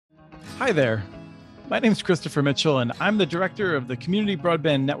Hi there. My name is Christopher Mitchell, and I'm the director of the Community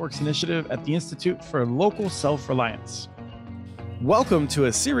Broadband Networks Initiative at the Institute for Local Self-Reliance. Welcome to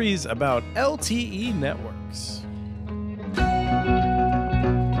a series about LTE networks.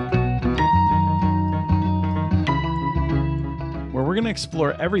 Where we're going to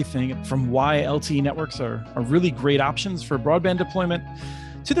explore everything from why LTE networks are really great options for broadband deployment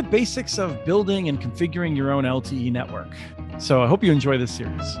to the basics of building and configuring your own LTE network. So I hope you enjoy this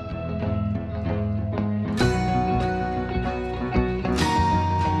series.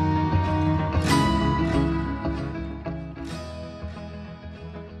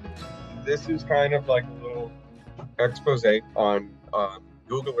 This is kind of like a little expose on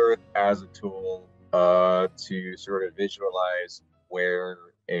Google Earth as a tool to sort of visualize where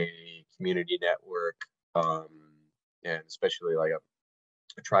a community network and especially like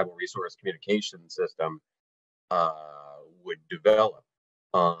a tribal resource communication system would develop.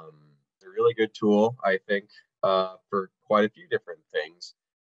 It's a really good tool, I think, for quite a few different things,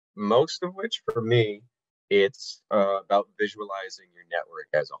 most of which for me, it's about visualizing your network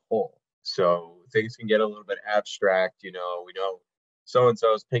as a whole. So things can get a little bit abstract, we know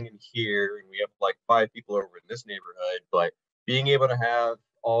so-and-so is pinging here and we have like 5 people over in this neighborhood, but being able to have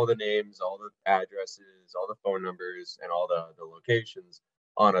all the names, all the addresses, all the phone numbers, and all the locations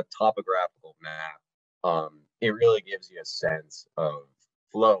on a topographical map, it really gives you a sense of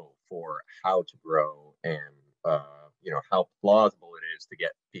flow for how to grow and, how plausible it is to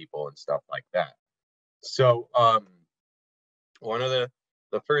get people and stuff like that. So one of the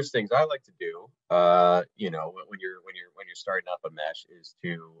first things I like to do, when you're starting up a mesh, is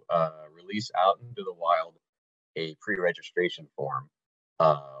to release out into the wild a pre-registration form,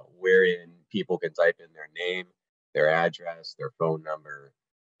 wherein people can type in their name, their address, their phone number,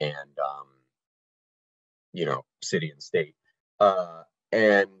 and city and state,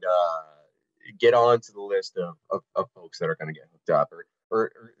 and get onto the list of folks that are going to get hooked up,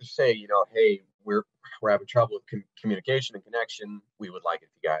 or say, hey, we're having trouble with communication and connection. We would like if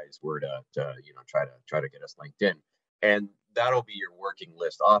you guys were to try to get us linked in, and that'll be your working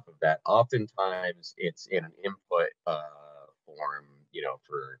list off of that. Oftentimes, it's in an input form,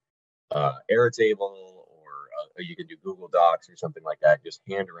 for Airtable, or you can do Google Docs or something like that. Just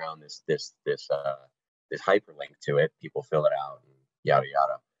hand around this hyperlink to it. People fill it out, and yada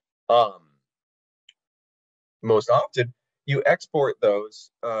yada. Most often, you export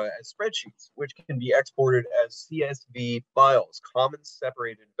those as spreadsheets, which can be exported as CSV files, common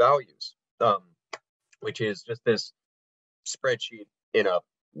separated values, which is just this spreadsheet in a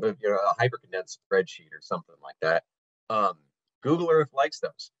hyper-condensed spreadsheet or something like that. Google Earth likes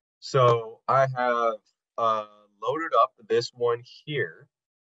those. So I have loaded up this one here,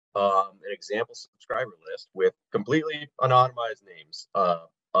 an example subscriber list with completely anonymized names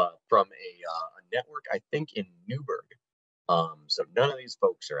from a network, I think, in Newburgh. So none of these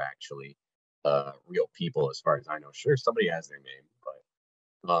folks are actually real people, as far as I know. Sure, somebody has their name,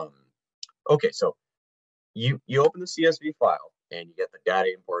 but okay. So you open the CSV file and you get the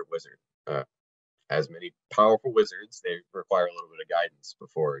data import wizard. As many powerful wizards, they require a little bit of guidance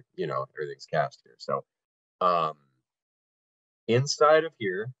before everything's cast here. So inside of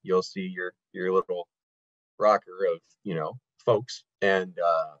here, you'll see your little rocker of folks, and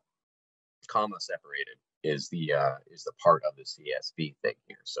comma separated is the part of the CSV thing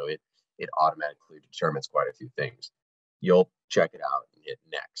here. So it automatically determines quite a few things. You'll check it out and hit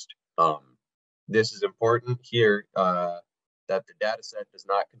next. This is important here, that the data set does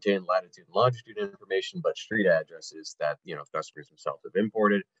not contain latitude and longitude information, but street addresses that customers themselves have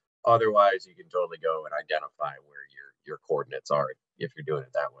imported. Otherwise, you can totally go and identify where your coordinates are if you're doing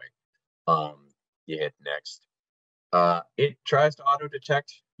it that way. You hit next. It tries to auto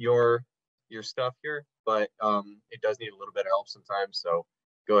detect your stuff here, but it does need a little bit of help sometimes. So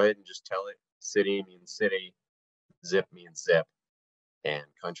go ahead and just tell it city means city, zip means zip, and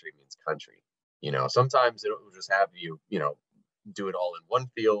country means country. Sometimes it will just have you do it all in one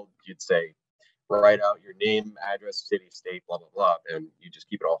field. You'd say, write out your name, address, city, state, blah blah blah, and you just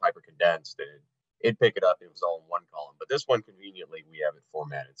keep it all hyper condensed, and it'd pick it up. It was all in one column. But this one, conveniently, we have it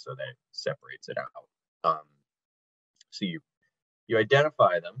formatted so that it separates it out. So you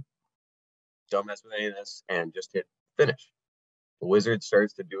identify them. Don't mess with any of this, and just hit finish. The wizard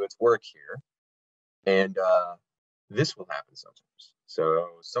starts to do its work here, and this will happen sometimes.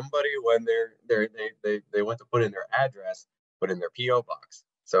 So somebody, when they went to put in their address, put in their PO box.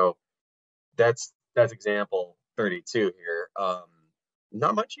 So that's example 32 here.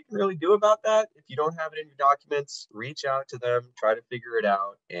 Not much you can really do about that. If you don't have it in your documents, reach out to them, try to figure it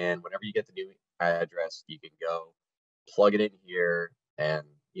out, and whenever you get the new address, you can go plug it in here and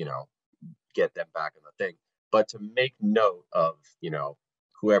get them back on the thing. But to make note of,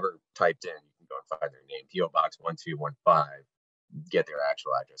 whoever typed in, you can go and find their name, PO Box 1215, get their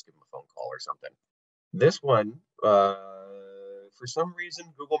actual address, give them a phone call or something. This one, for some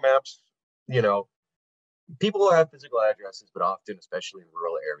reason, Google Maps, people have physical addresses, but often, especially in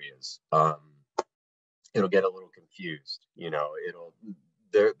rural areas, it'll get a little confused. It'll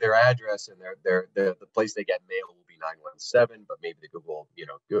their address and the place they get mail will be 917, but maybe the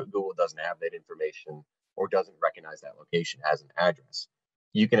Google doesn't have that information or doesn't recognize that location as an address.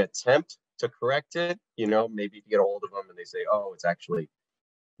 You can attempt to correct it. Maybe if you get a hold of them and they say, oh, it's actually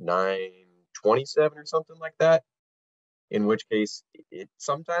 927 or something like that, in which case it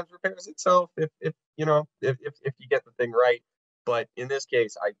sometimes repairs itself if you get the thing right. But in this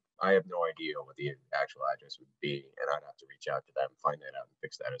case, I have no idea what the actual address would be, and I'd have to reach out to them, find that out, and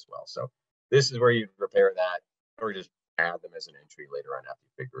fix that as well. So this is where you repair that, or just add them as an entry later on after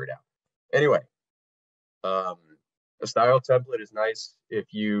you figure it out. Anyway, a style template is nice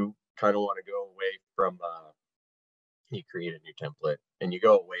if you kind of want to go away from you create a new template and you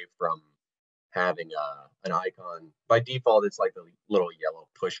go away from having an icon. By default, it's like the little yellow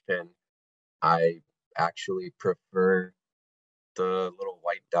push pin. I actually prefer the little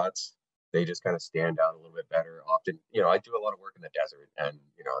white dots. They just kind of stand out a little bit better. Often, I do a lot of work in the desert, and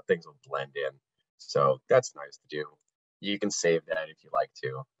things will blend in, so that's nice to do. You can save that if you like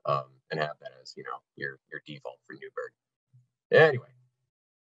to, and have that as your default for Newberg. Anyway,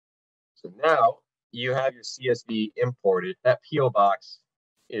 so now you have your CSV imported. That PO box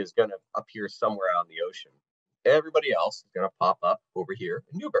is going to appear somewhere out in the ocean. Everybody else is going to pop up over here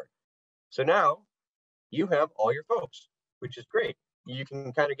in Newberg. So now you have all your folks, which is great. You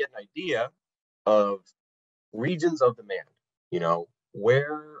can kind of get an idea of regions of demand.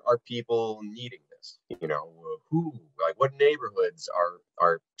 Where are people needing this? What neighborhoods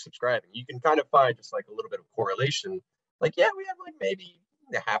are subscribing? You can kind of find just like a little bit of correlation. Like, yeah, we have like maybe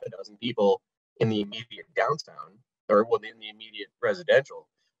half a dozen people in the immediate downtown, or in the immediate residential,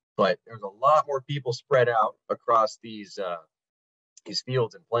 but there's a lot more people spread out across these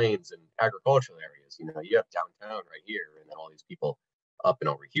fields and plains and agricultural areas. You have downtown right here, and then all these people up and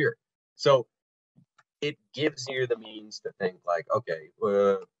over here. So it gives you the means to think like, okay,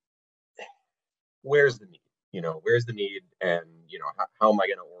 where's the need? Where's the need, and how am I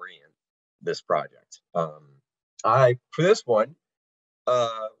going to orient this project? I, for this one,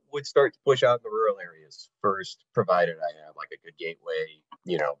 would start to push out in the rural areas first, provided I have like a good gateway,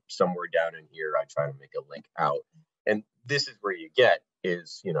 somewhere down in here. I try to make a link out. And this is where you get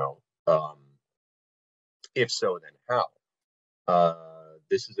is, if so, then how?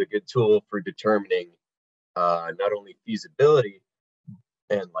 This is a good tool for determining not only feasibility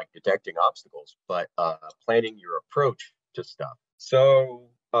and like detecting obstacles, but planning your approach to stuff. So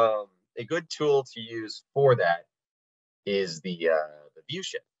a good tool to use for that is the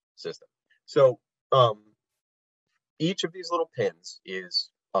viewshed system. So each of these little pins is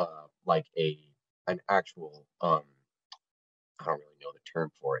like an actual I don't really know the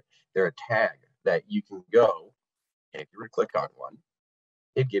term for it. They're a tag that you can go, and if you were to click on one,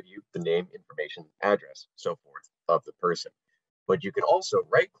 it'd give you the name, information, address, so forth of the person. But you can also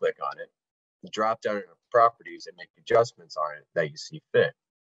right click on it, drop down into properties, and make adjustments on it that you see fit.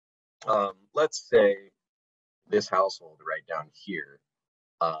 Let's say this household right down here,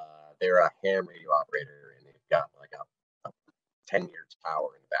 they're a ham radio operator, and they've got like a 10-meter tower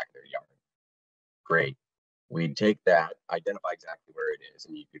in the back of their yard. Great. We'd take that, identify exactly where it is,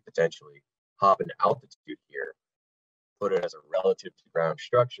 and you could potentially hop into altitude here, put it as a relative to ground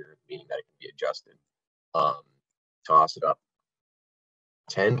structure, meaning that it can be adjusted, toss it up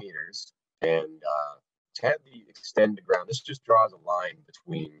 10 meters, and to have the extended ground. This just draws a line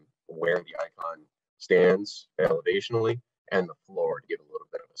between where the icon stands elevationally and the floor to give a little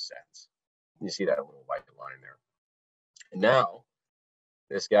bit of a sense. You see that little white line there. And now,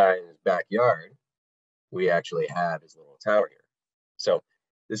 this guy in his backyard, we actually have his little tower here. So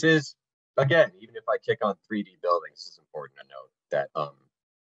this is, again, even if I kick on 3D buildings, this is important to note that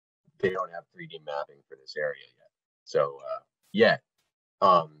they don't have 3D mapping for this area yet. So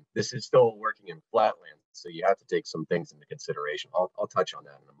this is still working in flatland, so you have to take some things into consideration. I'll touch on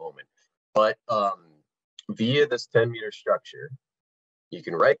that in a moment. But via this 10-meter structure, you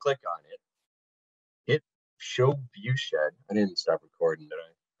can right-click on it, hit Show View Shed. I didn't stop recording, did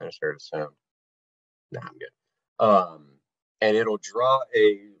I? I just heard a sound. Nah, I'm good. And it'll draw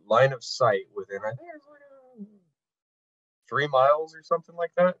a line of sight within, I think it's like 3 miles or something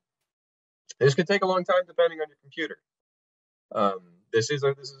like that. This could take a long time depending on your computer. This is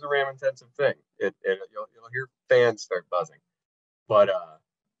a RAM intensive thing. You'll hear fans start buzzing, but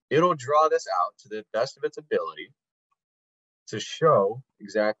it'll draw this out to the best of its ability to show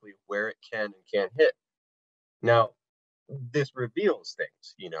exactly where it can and can't hit. Now, this reveals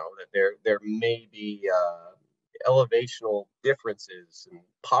things, that there may be elevational differences in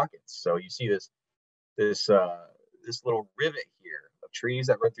pockets. So you see this little rivet here of trees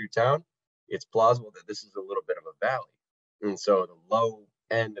that run through town. It's plausible that this is a little bit of a valley, and so the low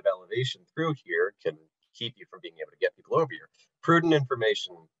end of elevation through here can keep you from being able to get people over here. Prudent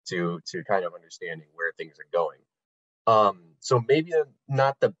information to kind of understanding where things are going. So maybe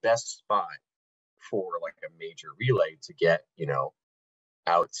not the best spot for like a major relay to get,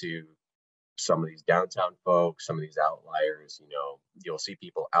 out to some of these downtown folks, some of these outliers. You'll see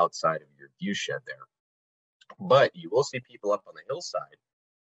people outside of your view shed there, but you will see people up on the hillside.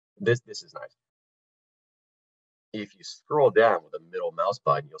 This is nice. If you scroll down with a middle mouse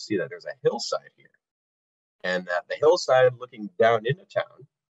button, you'll see that there's a hillside here, and that the hillside looking down into town,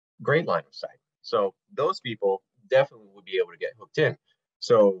 great line of sight. So those people definitely would be able to get hooked in.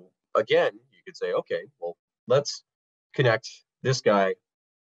 So again, you could say, okay, well, let's connect this guy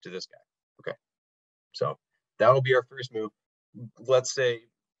to this guy. Okay, so that will be our first move. Let's say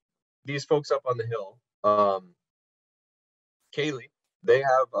these folks up on the hill, Kaylee, they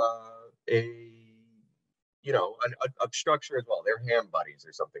have a structure as well. They're ham buddies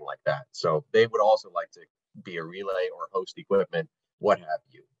or something like that. So they would also like to be a relay or host equipment, what have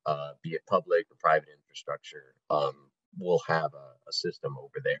you, be it public or private infrastructure. We'll have a system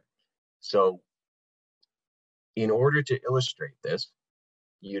over there. So in order to illustrate this,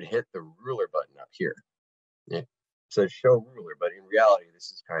 you'd hit the ruler button up here. It says show ruler, but in reality,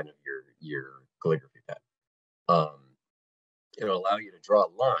 this is kind of your calligraphy pen. It'll allow you to draw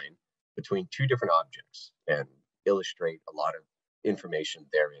a line between two different objects and illustrate a lot of information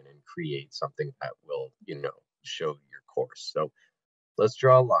therein and create something that will, show your course. So let's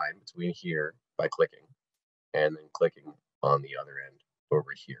draw a line between here by clicking and then clicking on the other end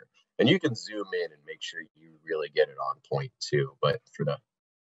over here. And you can zoom in and make sure you really get it on point too. But for the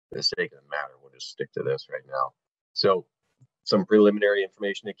sake of the matter, we'll just stick to this right now. So some preliminary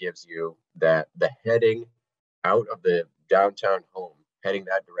information it gives you that the heading out of the downtown home, heading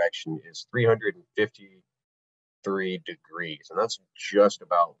that direction, is 353 degrees. And that's just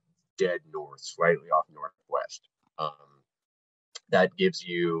about dead north, slightly off northwest. That gives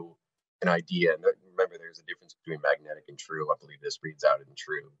you an idea. And remember, there's a difference between magnetic and true. I believe this reads out in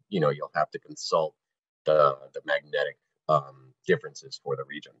true. You'll have to consult the magnetic differences for the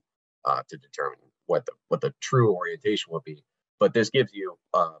region to determine what the true orientation will be. But this gives you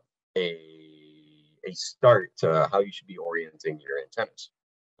a start to how you should be orienting your antennas.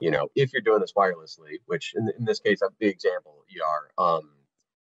 If you're doing this wirelessly, which in this case, the example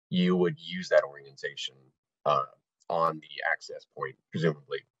you would use that orientation on the access point,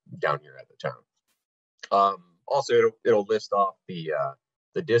 presumably down here at the town. Also, it'll list off the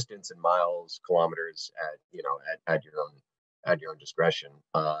distance in miles, kilometers at your own discretion.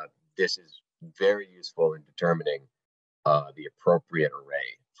 This is very useful in determining the appropriate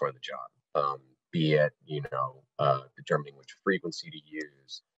array for the job. Be it determining which frequency to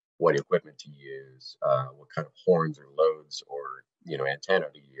use, what equipment to use, what kind of horns or loads or antenna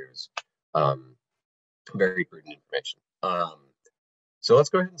to use. Very prudent information. So let's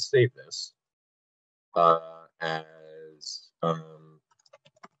go ahead and save this as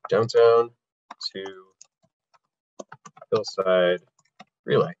downtown to hillside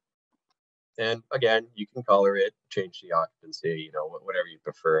relay. And again, you can color it, change the occupancy, whatever you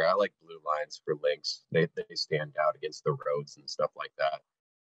prefer. I like blue lines for links. They stand out against the roads and stuff like that.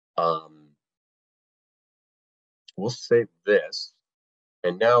 We'll save this.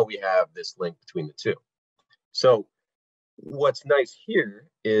 And now we have this link between the two. So what's nice here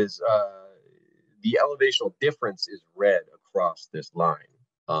is the elevational difference is red across this line.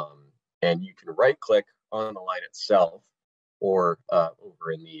 And you can right click on the line itself or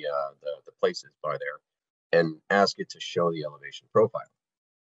over in the places bar there and ask it to show the elevation profile,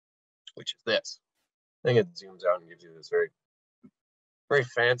 which is this. I think it zooms out and gives you this very, very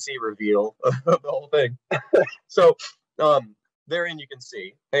fancy reveal of the whole thing. So therein you can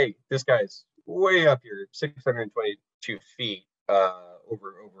see, hey, this guy's way up here, 622 feet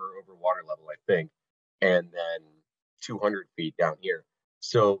over water level, I think, and then 200 feet down here.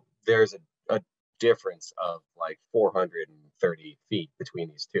 So there's a difference of like 430 feet between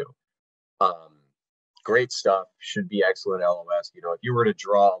these two. Great stuff. Should be excellent LOS. If you were to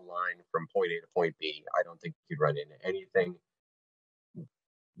draw a line from point A to point B, I don't think you'd run into anything.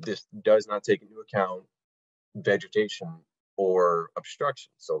 This does not take into account vegetation or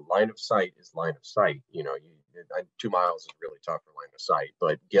obstruction. So line of sight is line of sight. 2 miles is really tough for line of sight,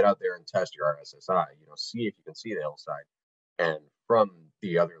 but get out there and test your RSSI. See if you can see the hillside, and from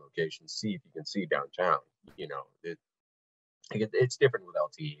the other locations, see if you can see downtown. It's different with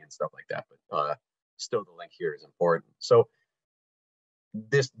LTE and stuff like that, but still the link here is important. So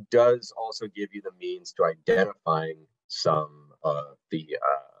this does also give you the means to identifying some of the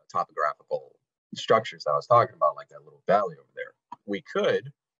topographical structures that I was talking about, like that little valley over there. We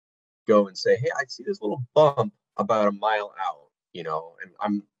could go and say, hey, I see this little bump about a mile out, and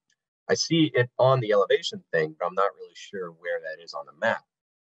I see it on the elevation thing, but I'm not really sure where that is on the map.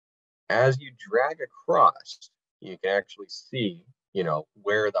 As you drag across, you can actually see,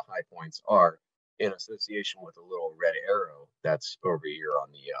 where the high points are in association with a little red arrow that's over here on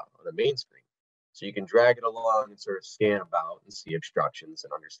the main screen. So you can drag it along and sort of scan about and see obstructions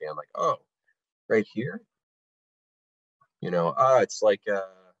and understand, like, oh, right here, it's like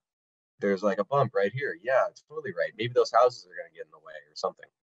there's like a bump right here. Yeah, it's totally right. Maybe those houses are going to get in the way or something.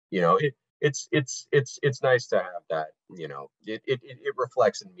 It's nice to have that. It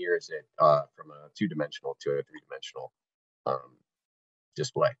reflects and mirrors it from a 2-dimensional to a 3-dimensional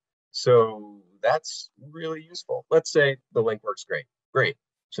display. So that's really useful. Let's say the link works great.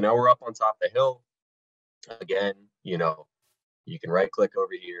 So now we're up on top of the hill. Again, you can right click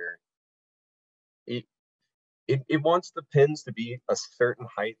over here. It wants the pins to be a certain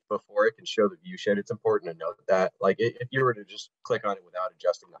height before it can show the view shed. It's important to note that, like, if you were to just click on it without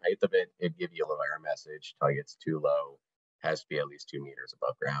adjusting the height of it, it'd give you a little error message telling you it's too low, has to be at least 2 meters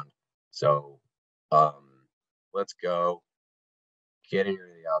above ground. So let's go, get into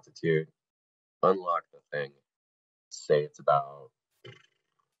the altitude, unlock the thing, say it's about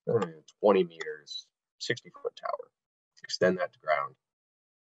 20 meters, 60-foot tower, extend that to ground.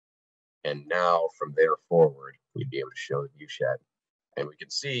 And now from there forward, we'd be able to show the view shed. And we can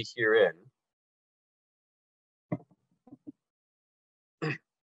see herein,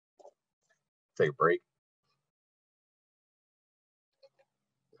 take a break.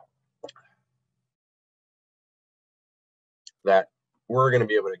 That we're going to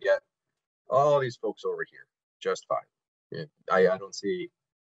be able to get all these folks over here just fine. I don't see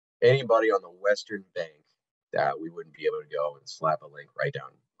anybody on the western bank that we wouldn't be able to go and slap a link right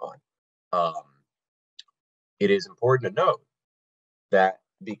down on. It is important to note that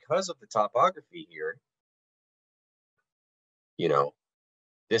because of the topography here,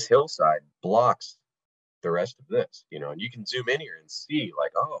 this hillside blocks the rest of this, and you can zoom in here and see,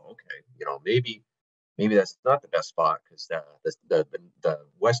 like, oh, okay, maybe that's not the best spot, because the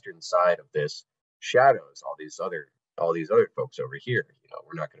western side of this shadows all these other folks over here.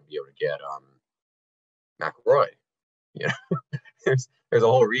 We're not going to be able to get McElroy. There's a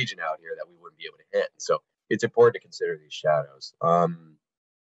whole region out here that we wouldn't be able to hit. So it's important to consider these shadows.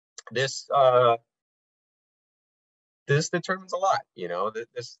 This determines a lot.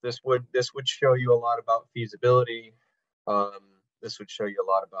 This would show you a lot about feasibility. This would show you a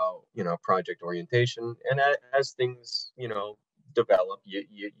lot about project orientation, and as things develop, you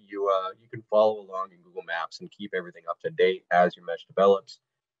can follow along in Google Maps and keep everything up to date as your mesh develops,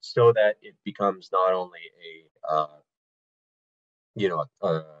 so that it becomes not only a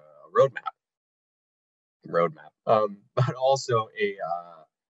roadmap, but also a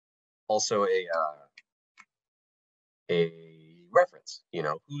reference.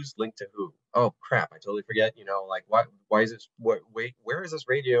 Who's linked to who. Oh crap, I totally forget. Like, why is this, wait, where is this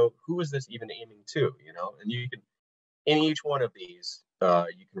radio, who is this even aiming to? And you can, in each one of these,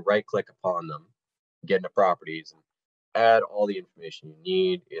 you can right click upon them, get into properties, and add all the information you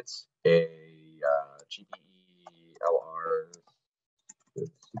need. It's a GPE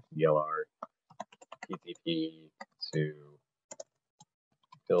LR PTP to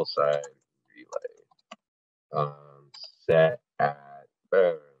hillside relay, set at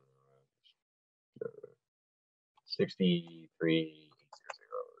 63,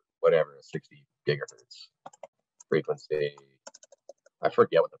 whatever, 60 gigahertz frequency. I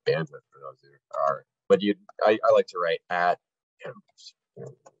forget what the bandwidth for those are, but I like to write at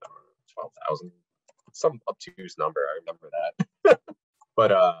 12,000, some obtuse number. I remember that.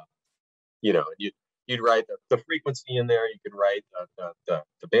 But you'd write the frequency in there. You could write the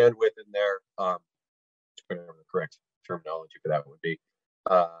bandwidth in there, whatever the correct terminology for that would be,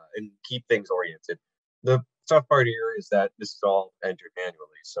 and keep things oriented. The tough part here is that this is all entered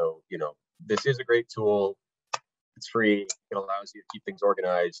manually. So this is a great tool. It's free. It allows you to keep things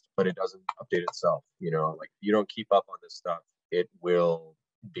organized, but it doesn't update itself. Like, if you don't keep up on this stuff, it will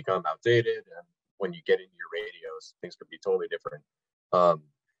become outdated. And when you get into your radios, things could be totally different.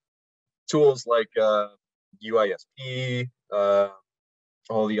 Tools like UISP,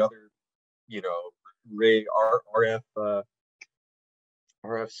 all the other, you know, RF,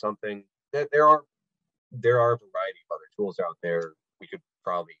 RF something. There are a variety of other tools out there. We could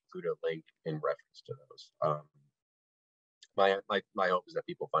probably include a link in reference to those. My hope is that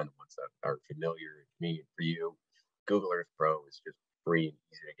people find the ones that are familiar and convenient for you. Google Earth Pro is just free and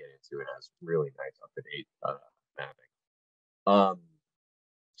easy to get into. It has really nice up-to-date mapping.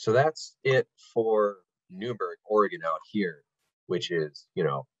 So that's it for Newberg, Oregon out here, which is, you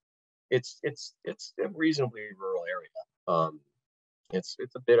know, it's a reasonably rural area. It's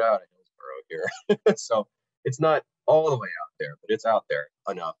a bit out of Hillsborough here. So it's not all the way out there, but it's out there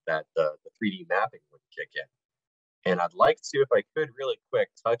enough that the 3D mapping would kick in. And I'd like to, if I could, really quick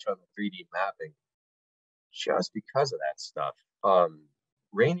touch on the 3D mapping just because of that stuff.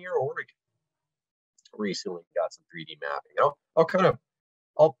 Rainier, Oregon recently got some 3D mapping. I'll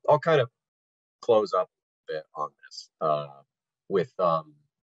kind of close up a bit on this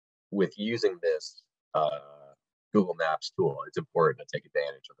with using this Google Maps tool. It's important to take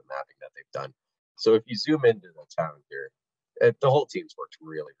advantage of the mapping that they've done. So if you zoom into the town here, the whole team's worked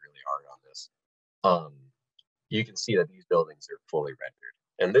really, really hard on this. You can see that these buildings are fully rendered,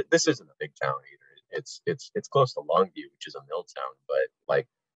 and this isn't a big town either. It's close to Longview, which is a mill town, but like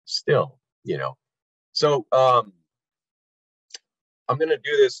still, you know. So I'm going to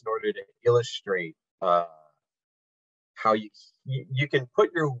do this in order to illustrate how you can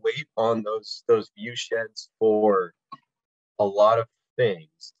put your weight on those view sheds for a lot of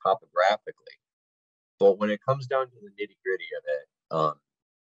things topographically, but when it comes down to the nitty-gritty of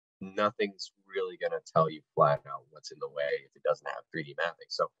it, nothing's really going to tell you flat out what's in the way if it doesn't have 3D mapping.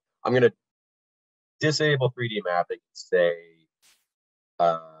 So I'm going to disable 3D mapping and say,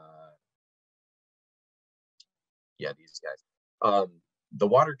 yeah, these guys. The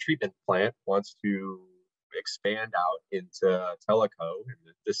water treatment plant wants to expand out into Tellico,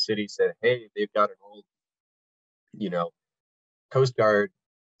 and the city said, hey, they've got an old, you know, Coast Guard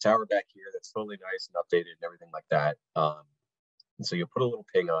tower back here that's totally nice and updated and everything like that. And so you'll put a little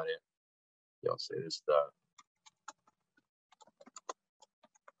ping on it. You'll say this is the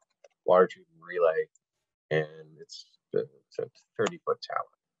water treatment relay, and it's a 30-foot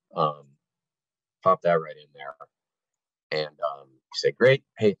tower. Pop that right in there. And you say, great,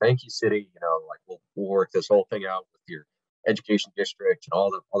 hey, thank you, city. You know, like we'll work this whole thing out with your education district and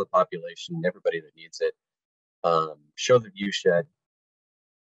all the population and everybody that needs it. Show the view shed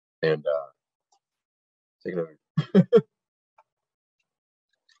and take another.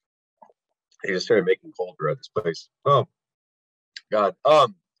 I just started making cold brew at this place. Oh God.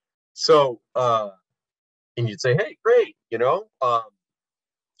 So and you'd say, hey, great, you know,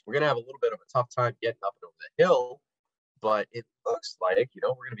 we're gonna have a little bit of a tough time getting up and over the hill. But it looks like, you know,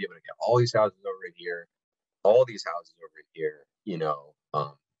 we're going to be able to get all these houses over in here, all these houses over in here, you know,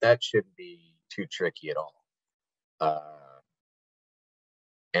 that shouldn't be too tricky at all.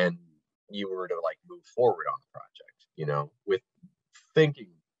 And you were to like move forward on the project, you know, with thinking,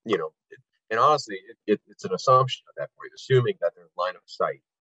 you know, and honestly, it's an assumption at that point, assuming that there's line of sight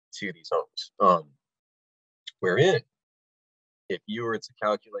to these homes. Wherein, if you were to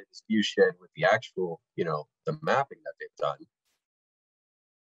calculate this view shed with the actual, you know, the mapping that they've done,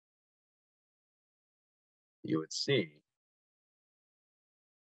 you would see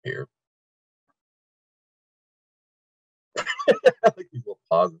here. I like these little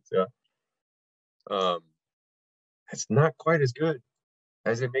pauses, yeah. It's not quite as good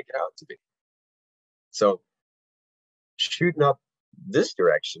as they make it out to be. So shooting up this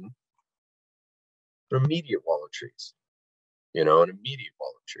direction, an immediate wall of trees. You know, an immediate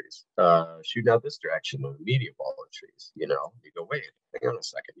wall of trees. Shooting out this direction, an immediate wall of trees. You know, you go, wait, hang on a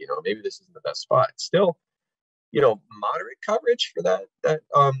second. You know, maybe this isn't the best spot. Still, you know, moderate coverage for that.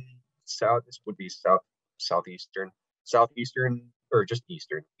 This would be southeastern, or just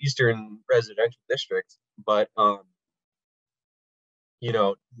eastern residential district. But you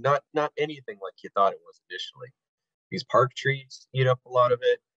know, not anything like you thought it was initially. These park trees eat up a lot of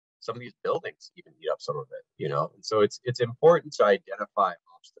it. Some of these buildings even eat up some of it, you know. And so it's important to identify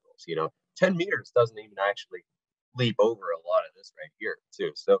obstacles. You know, 10 meters doesn't even actually leap over a lot of this right here,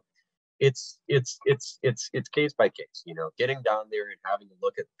 too. So it's case by case. You know, getting down there and having a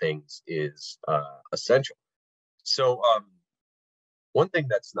look at things is essential. So one thing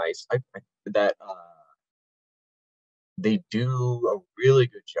that's nice, that they do a really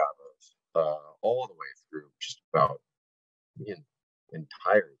good job of all the way through, just about the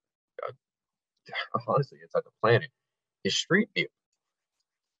entire. Honestly, it's like a planet. Is Street View.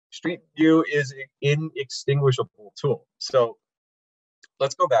 Street View is an inextinguishable tool. So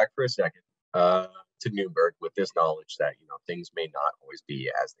let's go back for a second to to Newburgh with this knowledge that, things may not always be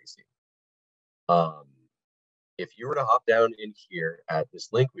as they seem. If you were to hop down in here at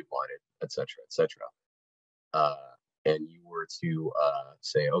this link we wanted, etc., etc., and you were to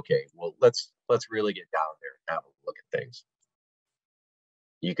say, okay, well, let's really get down there and have a look at things.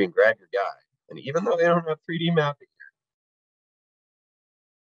 You can grab your guide, and even though they don't have 3D mapping here,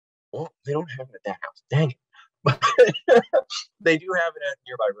 well, they don't have it at that house. Dang it! But they do have it at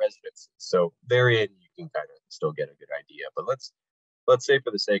nearby residences, so therein you can kind of still get a good idea. But let's say, for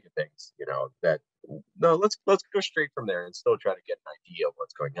the sake of things, let's go straight from there and still try to get an idea of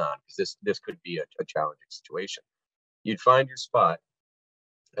what's going on, because this could be a challenging situation. You'd find your spot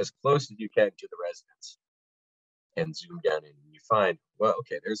as close as you can to the residence and zoom down in, and you find, well,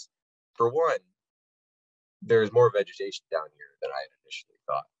 okay, there's more vegetation down here than I had initially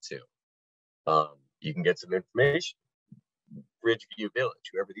thought too. You can get some information. Ridgeview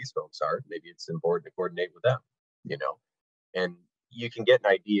Village, whoever these folks are, maybe it's important to coordinate with them, and you can get an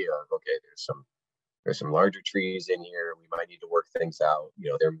idea of, okay, there's some larger trees in here. We might need to work things out.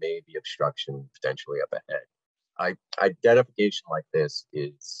 There may be obstruction potentially up ahead. Identification like this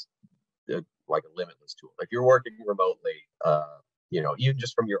is like a limitless tool. If you're working remotely, even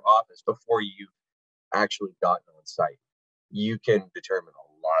just from your office before you've actually gotten on site, you can determine a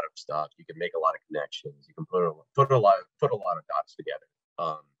lot of stuff. You can make a lot of connections. You can put a lot of dots together.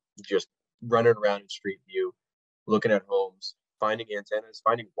 Just running around in Street View, looking at homes, finding antennas,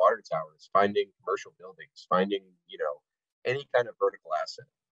 finding water towers, finding commercial buildings, finding any kind of vertical asset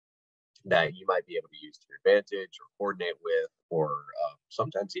that you might be able to use to your advantage or coordinate with, or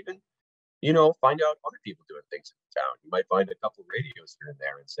sometimes even find out other people doing things in town. You might find a couple of radios here and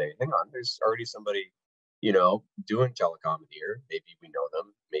there and say, hang on, there's already somebody doing telecom in here. Maybe we know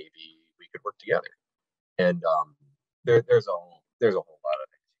them. Maybe we could work together. And there's a whole lot of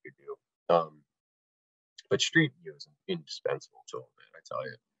things you could do. But Street View is an indispensable tool, man, I tell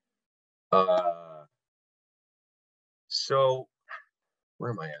you. So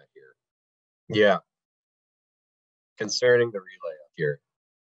where am I at here? Yeah. Concerning the relay up here,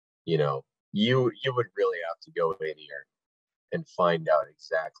 you would really have to go in here and find out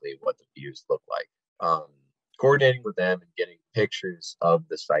exactly what the views look like. Coordinating with them and getting pictures of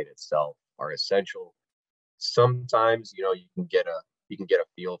the site itself are essential. Sometimes, you can get a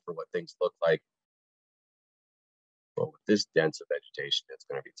feel for what things look like. But with this dense of vegetation, it's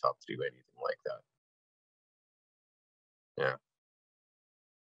going to be tough to do anything like that. Yeah.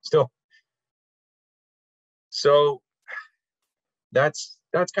 Still. So that's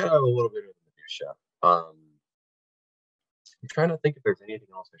kind of a little bit of the minutia. I'm trying to think if there's anything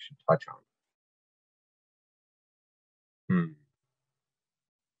else I should touch on.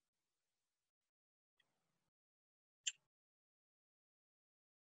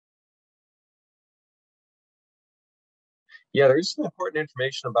 Yeah, there's some important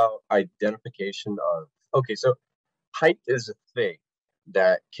information about identification of, okay, so height is a thing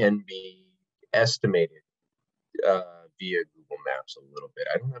that can be estimated via Google Maps a little bit.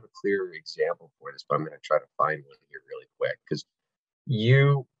 I don't have a clear example for this, but I'm going to try to find one here really quick, because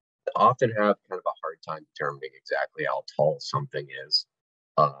you often have kind of a hard time determining exactly how tall something is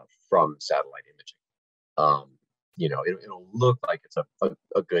from satellite imaging. It'll look like it's a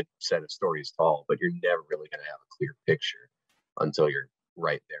good set of stories tall, but you're never really going to have a clear picture until you're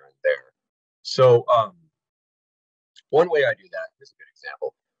right there and there. So one way I do that, here's a good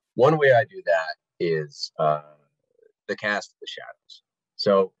example. One way I do that is the cast of the shadows.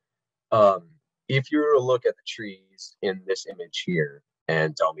 So if you were to look at the trees in this image here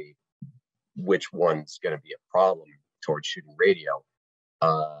and tell me which one's going to be a problem towards shooting radio,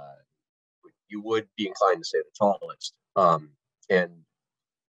 you would be inclined to say the tallest. And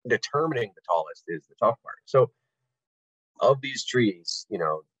determining the tallest is the tough part. So of these trees,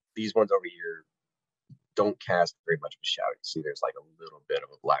 these ones over here don't cast very much of a shadow. You see there's like a little bit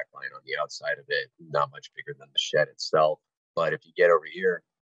of a black line on the outside of it, not much bigger than the shed itself. But if you get over here,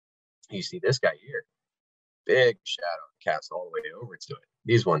 you see this guy here, big shadow cast all the way over to it.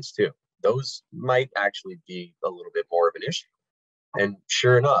 These ones too. Those might actually be a little bit more of an issue. And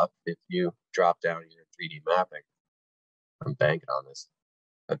sure enough, if you drop down your 3D mapping, I'm banking on this.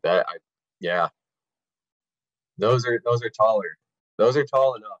 Yeah, those are taller. Those are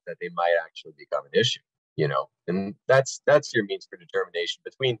tall enough that they might actually become an issue, and that's your means for determination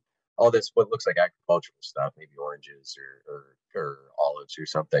between all this, what looks like agricultural stuff, maybe oranges or olives or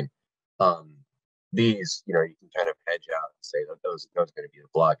something. These, you can kind of hedge out and say that those are going to be the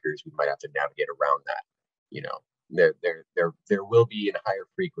blockers. We might have to navigate around that. There will be in higher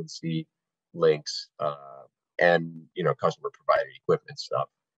frequency links and customer provided equipment stuff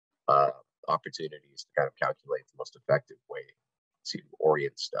opportunities to kind of calculate the most effective way to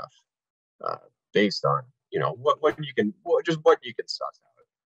orient stuff based on, you know, what you can, just what you can suss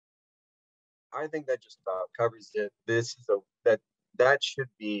out. I think that just about covers it. That should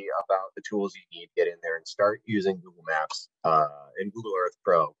be about the tools you need to get in there and start using Google Maps and Google Earth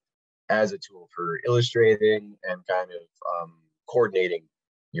Pro as a tool for illustrating and kind of coordinating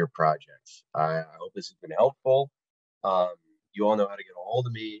your projects. I hope this has been helpful. You all know how to get a hold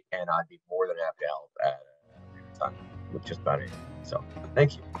of me, and I'd be more than happy to help at a later time with just about anything. So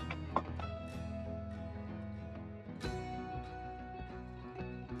thank you.